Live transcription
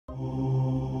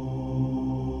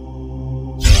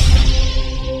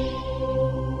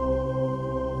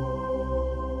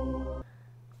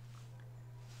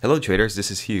Hello traders,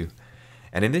 this is Hugh,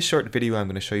 and in this short video I'm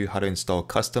going to show you how to install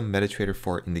custom MetaTrader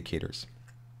 4 indicators.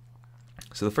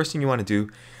 So the first thing you want to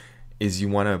do is you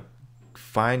want to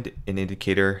find an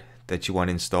indicator that you want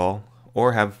to install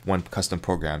or have one custom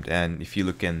programmed, and if you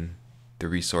look in the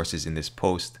resources in this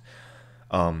post,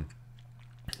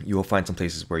 you will find some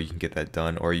places where you can get that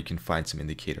done, or you can find some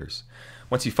indicators.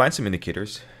 Once you find some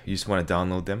indicators, you just want to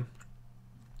download them.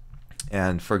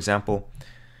 And for example,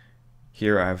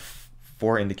 here I have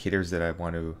 4 indicators that I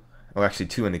want to, or actually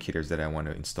 2 indicators that I want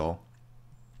to install.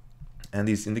 And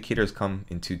these indicators come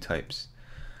in 2 types.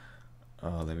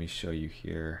 Let me show you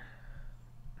here.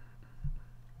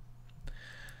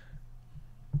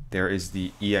 There is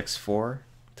the EX4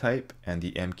 type and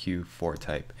the MQ4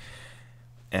 type.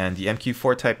 And the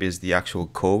MQ4 type is the actual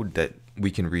code that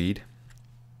we can read.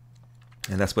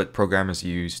 And that's what programmers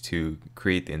use to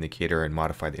create the indicator and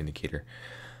modify the indicator.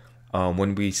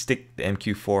 When we stick the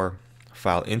MQ4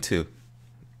 file into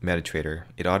MetaTrader,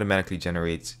 it automatically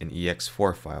generates an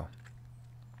EX4 file.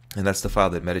 And that's the file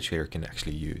that MetaTrader can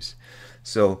actually use.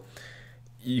 So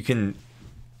you can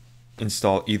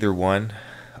install either one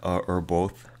or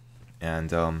both,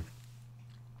 and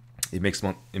it makes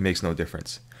no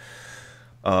difference.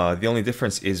 The only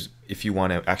difference is if you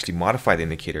want to actually modify the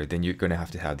indicator, then you're going to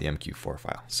have the MQ4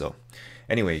 file. So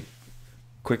anyway,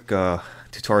 quick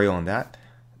tutorial on that.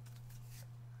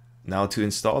 Now to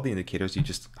install the indicators, you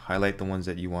just highlight the ones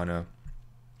that you want to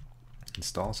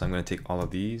install. So I'm going to take all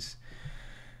of these,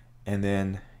 and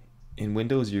then in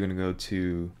Windows you're going to go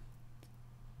to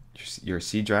your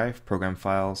C drive, program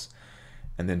files,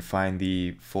 and then find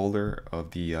the folder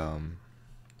of the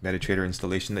MetaTrader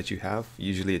installation that you have.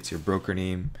 Usually it's your broker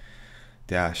name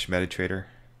dash MetaTrader,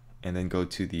 and then go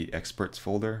to the experts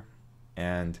folder,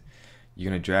 and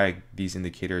you're going to drag these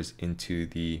indicators into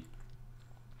the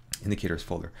indicators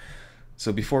folder.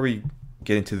 So before we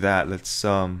get into that, let's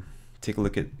take a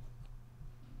look at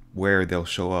where they'll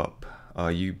show up.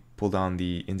 You pull down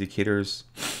the indicators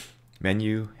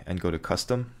menu and go to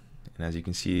custom, and as you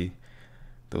can see,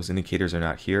 those indicators are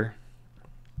not here.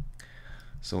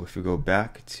 So if we go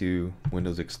back to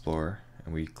Windows Explorer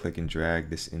and we click and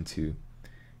drag this into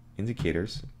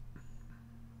indicators,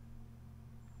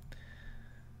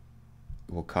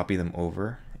 we'll copy them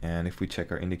over, and if we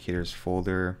check our indicators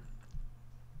folder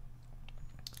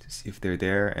to see if they're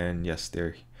there, and yes,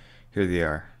 here they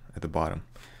are at the bottom.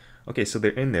 Okay, so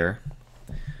they're in there.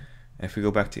 And if we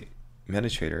go back to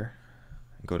MetaTrader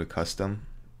and go to custom,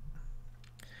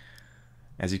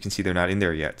 as you can see, they're not in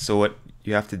there yet. So what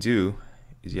you have to do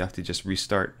is you have to just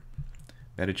restart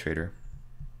MetaTrader.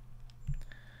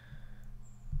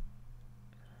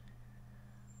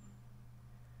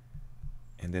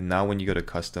 And then now when you go to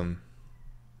custom,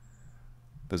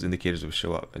 those indicators will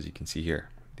show up, as you can see here,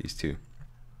 these 2.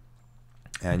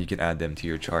 And you can add them to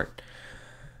your chart.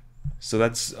 So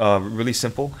that's really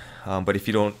simple, but if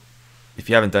you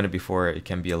haven't done it before, it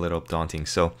can be a little daunting.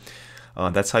 So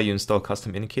that's how you install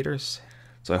custom indicators.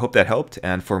 So I hope that helped,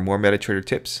 and for more MetaTrader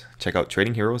tips, check out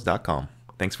tradingheroes.com.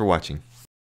 Thanks for watching.